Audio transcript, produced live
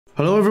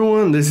Hello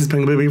everyone, this is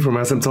Pengibaby from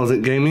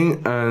Asymptotic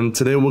Gaming, and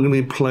today we're going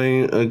to be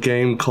playing a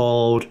game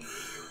called...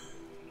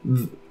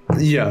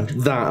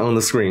 that on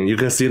the screen. You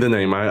can see the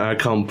name, I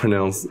can't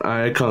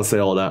say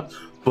all that.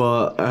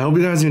 But I hope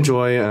you guys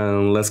enjoy,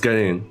 and let's get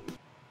in.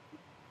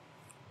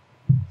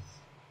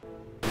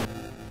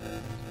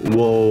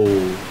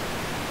 Whoa.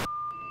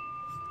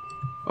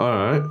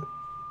 Alright.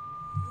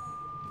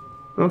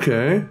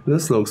 Okay,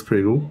 this looks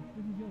pretty cool.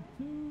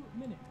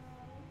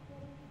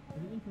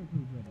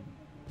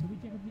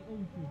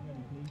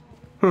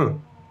 Huh.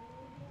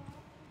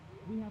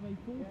 We have a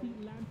 40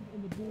 lantern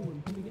in the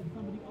ballroom. Can we get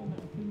somebody on that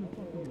as soon as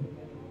possible?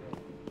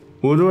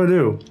 What do I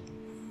do?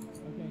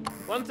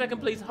 Okay. 1 second,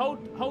 please.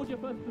 Hold your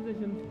first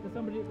position. There's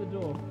somebody at the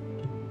door.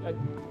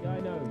 Yeah, I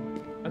know.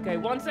 Okay,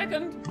 1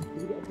 second. Can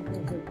we get a proper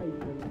location,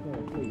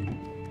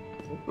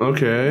 please?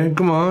 Okay,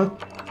 come on.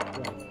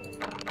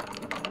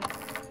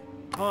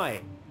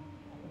 Hi.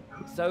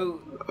 So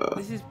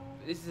this is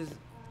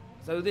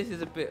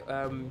a bit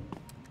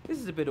This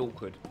is a bit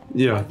awkward.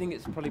 Yeah. I think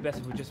it's probably best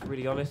if we're just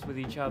really honest with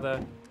each other.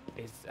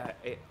 It's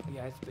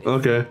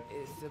okay.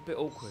 It's a bit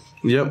awkward.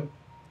 Yep.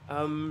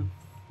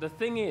 The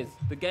thing is,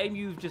 the game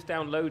you've just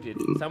downloaded,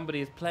 somebody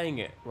is playing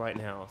it right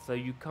now, so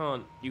you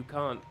can't.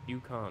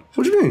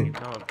 What do you mean? You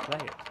can't play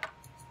it.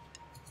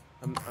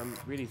 I'm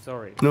really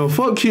sorry. No,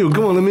 fuck you.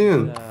 Come on, let me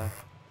in. Yeah,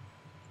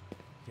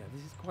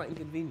 this is quite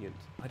inconvenient.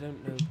 I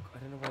don't know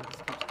why this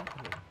keeps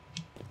happening.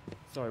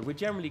 Sorry, we're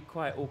generally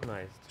quite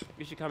organised.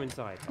 You should come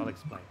inside. I'll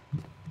explain.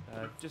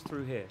 Just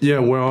through here. Yeah,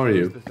 where are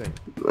you? The thing.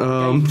 The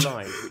game's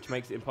live, which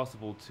makes it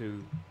impossible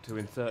to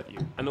insert you,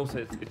 and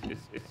also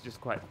it's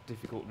just quite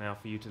difficult now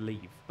for you to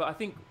leave. But I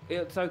think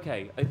it's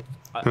okay.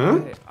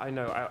 I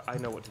know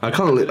what to do. I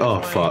can't leave.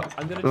 Oh fuck.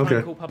 I'm going to try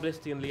and call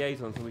publicity and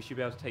liaisons, and we should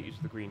be able to take you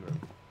to the green room.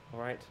 All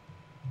right?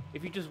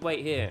 If you just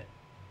wait here,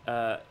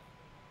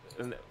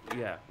 and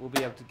yeah, we'll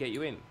be able to get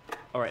you in.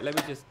 All right. Let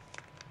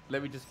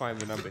me just find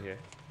the number here.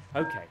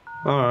 Okay.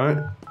 All right.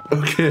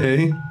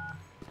 Okay.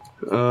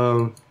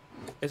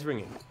 It's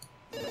ringing.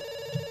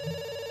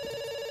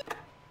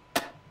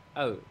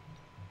 Oh,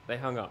 they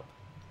hung up.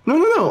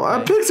 No, I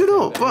picked it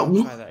up.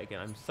 Try that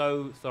again. I'm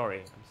so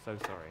sorry. I'm so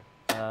sorry.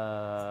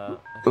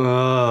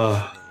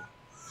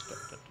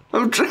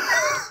 I'm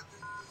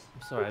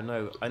sorry.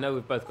 I know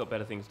we've both got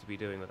better things to be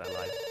doing with our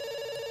lives.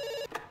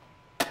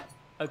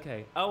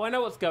 Okay. Oh, I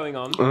know what's going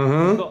on.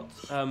 We've got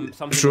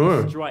something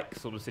of a strike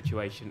sort of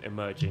situation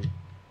emerging.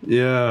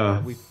 Yeah.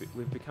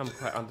 We've become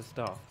quite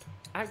understaffed.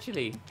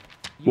 Actually,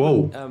 you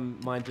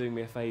wouldn't mind doing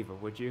me a favour,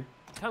 would you?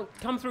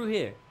 Come through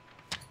here.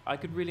 I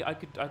could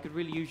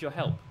really use your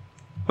help.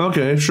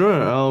 Okay,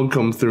 sure. I'll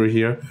come through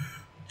here.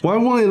 Why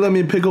won't it let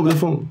me pick up the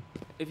phone?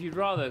 If you'd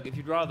rather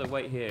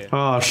wait here.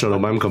 Ah, shut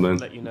up. I'm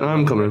coming.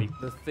 I'm coming.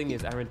 The thing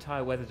is, our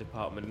entire weather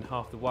department and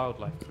half the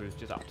wildlife crew is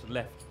just up to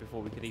left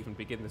before we could even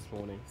begin this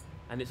morning,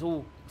 and it's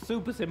all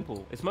super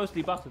simple. It's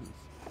mostly buttons.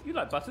 You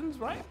like buttons,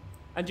 right?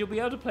 And you'll be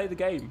able to play the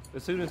game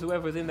as soon as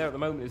whoever's in there at the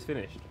moment is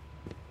finished.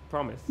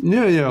 Promise.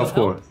 Yeah, of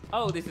course.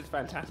 Oh, this is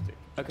fantastic.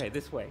 Okay,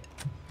 this way.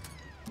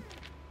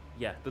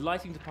 Yeah, the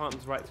lighting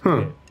department's right through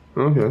here.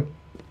 Okay.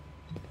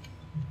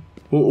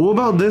 Well, what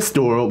about this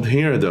door up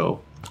here,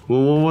 though?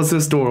 Well, what's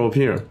this door up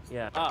here?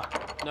 Yeah.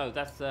 No,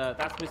 that's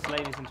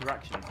miscellaneous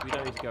interactions. We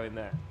don't need to go in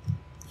there.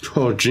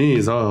 Oh,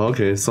 jeez. Oh,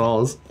 okay.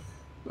 Saws.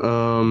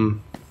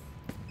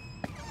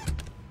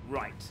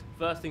 Right.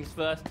 First things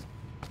first.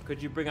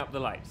 Could you bring up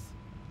the lights?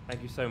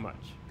 Thank you so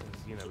much.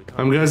 You know,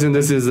 I'm guessing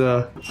this is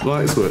a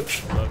light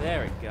switch. Well,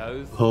 there it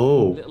goes.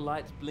 Oh. Little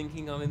lights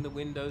blinking on in the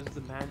windows of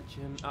the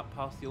mansion, up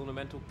past the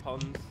ornamental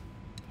ponds.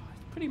 Oh,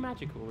 it's pretty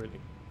magical,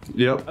 really.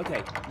 Yep.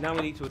 Okay, now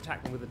we need to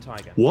attack them with a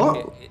tiger.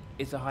 What?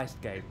 It's a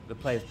heist game. The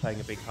player's playing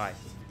a big heist.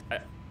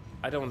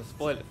 I don't want to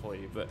spoil it for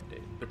you, but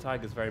the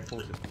tiger's very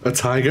important. A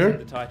tiger?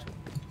 The title.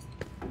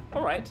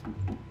 All right.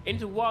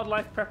 Into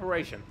wildlife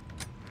preparation.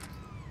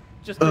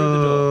 Just through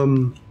the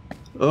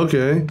door.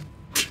 Okay.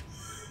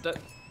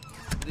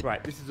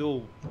 Right, this is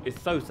all.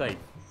 It's so safe.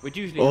 We'd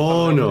usually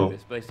no. do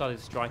this, but they started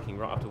striking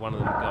right after one of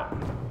them got.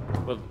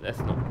 Well, that's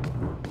not.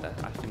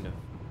 I shouldn't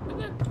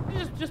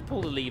have. Just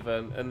pull the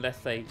lever and let's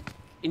say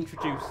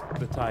introduce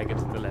the tiger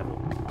to the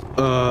level.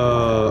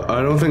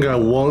 I don't think I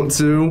want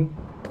to.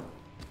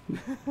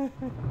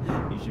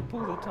 You should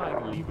pull the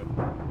tiger lever.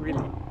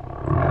 Really.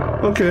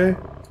 Okay.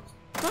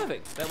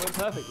 Perfect. That went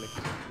perfectly.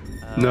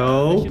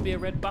 No. There should be a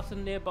red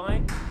button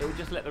nearby. It will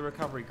just let the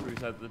recovery crew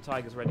know that the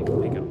tiger's ready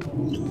for pickup.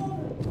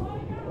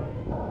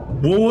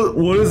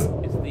 What is?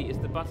 It's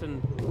the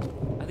button.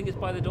 I think it's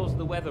by the doors of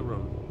the weather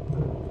room.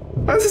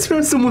 I just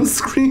heard someone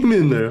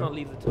screaming there. You can't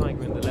leave the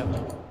tiger in the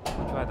level. I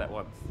tried that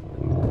once.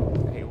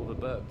 I hate all the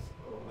birds.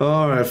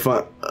 All right,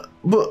 fine.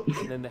 But.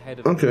 And then the head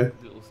of the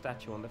little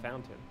statue on the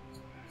fountain.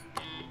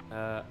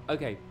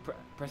 Okay.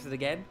 Press it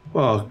again.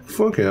 Oh,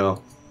 fuck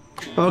hell.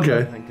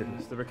 Okay. Thank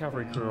goodness. The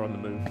recovery crew are on the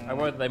move. I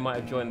worried they might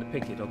have joined the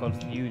picket or gone to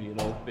the union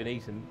or been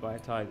eaten by a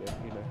tiger,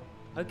 you know.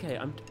 Okay,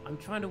 I'm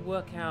trying to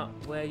work out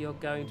where you're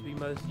going to be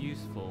most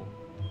useful.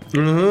 We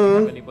don't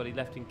have anybody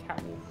left in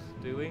catwalks,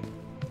 do we?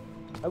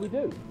 Oh, we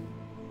do?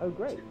 Oh,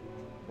 great.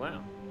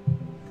 Wow.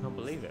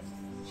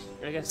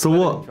 I guess So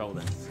weather what? control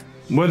then.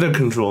 Weather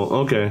control.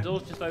 Okay. The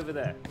door's just over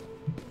there.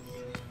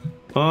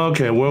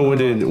 Okay. What are we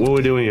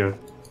doing here?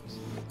 This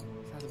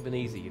hasn't been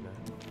easy, you know.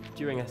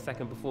 During our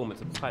second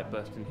performance, a pipe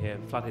burst in here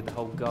and flooded the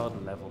whole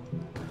garden level.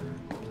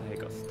 The player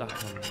got stuck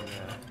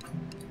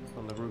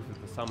on the roof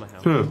of the summer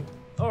house.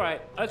 All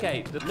right.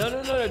 Okay.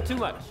 No. Too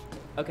much.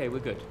 Okay, we're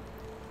good.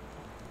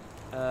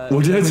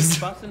 What did I there's just?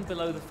 a button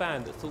below the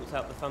fan that sorts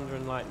out the thunder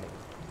and lightning.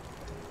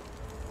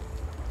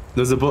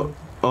 There's a button.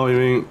 Oh, you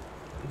mean?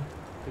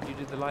 Could you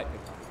do the lightning?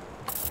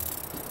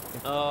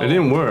 It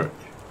didn't work.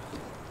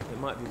 It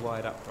might be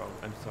wired up wrong.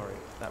 I'm sorry.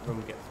 That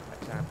room gets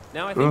quite down.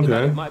 Now I think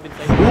about it, it might have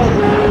been safe.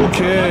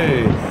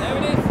 Okay. There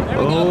it is. There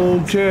we go.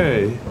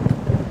 Okay.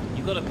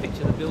 You got to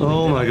picture the building.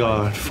 Oh my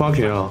god.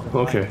 Fucking hell.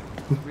 Okay.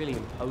 It's really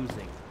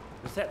imposing.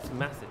 The set's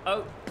massive.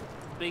 Oh,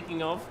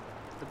 speaking of,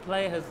 the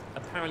player has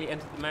apparently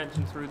entered the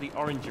mansion through the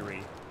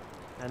orangery,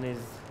 and is.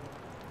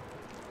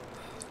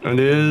 And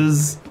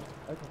is.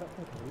 Okay, that's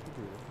okay. We can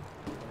do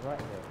this. Right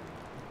here.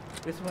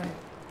 This way.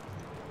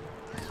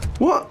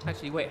 What?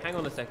 Actually, wait, hang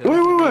on a second.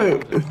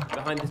 Wait.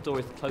 Behind this door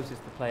is the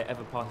closest the player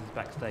ever passes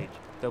backstage.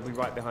 They'll be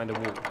right behind a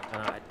wall.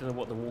 I don't know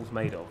what the wall's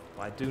made of,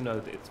 but I do know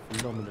that it's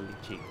phenomenally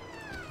cheap.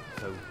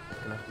 So,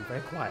 you're gonna have to be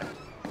very quiet.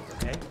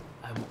 Okay?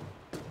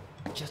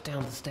 Just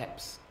down the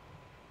steps.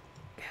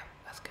 Yeah,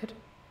 that's good.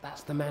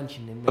 That's the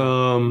mansion in there.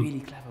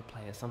 Really clever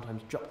players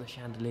sometimes drop the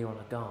chandelier on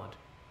a guard.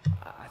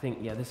 I think,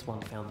 yeah, this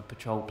one found the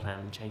patrol plan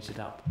and changed it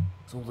up.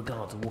 So all the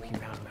guards are walking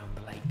around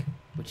the lake,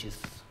 which is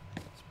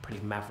a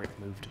pretty maverick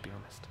move, to be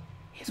honest.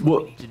 Here's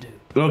what we need to do.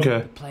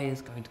 Okay. The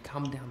player's going to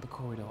come down the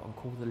corridor and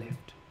call the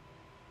lift.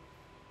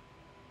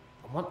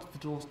 And once the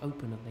doors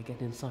open and they get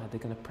inside, they're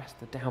going to press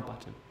the down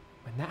button.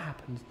 When that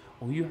happens,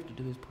 all you have to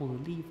do is pull the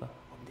lever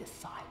on this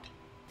side.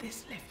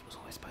 This lift was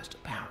always supposed to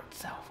power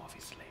itself,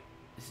 obviously.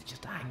 This is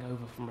just a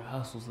hangover from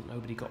rehearsals that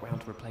nobody got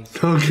round to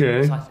replacing.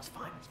 Okay. Besides, it's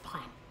fine.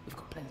 We've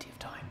got plenty of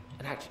time.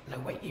 And actually, no,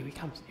 wait, here he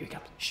comes.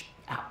 Shh,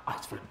 out,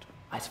 eyes front.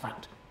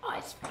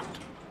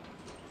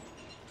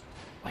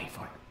 Wait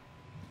for it.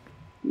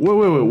 Wait,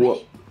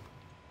 what?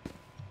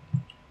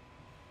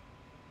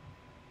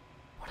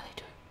 What are they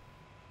doing?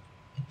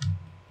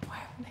 Why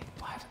haven't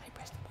they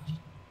pressed the button?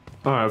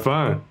 Alright,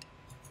 fine.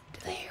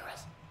 Did they hear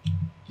us?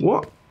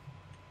 What?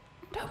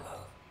 Don't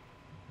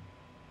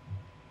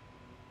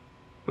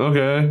move.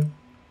 Okay.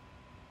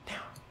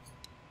 Now.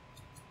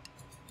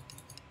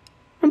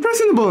 I'm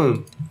pressing the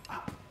button.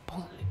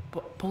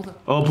 Pull the...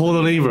 Oh, pull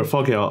the lever.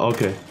 Fuck it.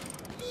 Okay.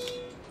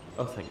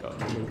 Oh, thank God,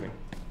 it's moving.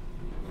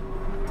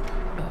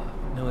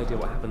 No idea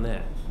what happened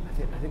there. I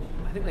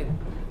think they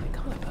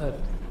can't have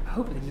heard. I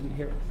hope they didn't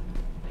hear us.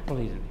 They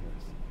probably didn't hear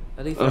us.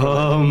 At least.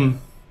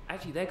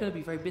 Actually, they're going to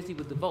be very busy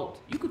with the vault.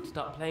 You could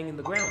start playing in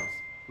the grounds.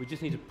 We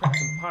just need to prep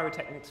some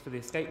pyrotechnics for the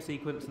escape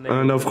sequence, and then.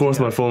 And of course,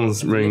 my phone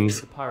rings.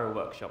 The pyro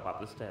workshop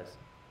up the stairs.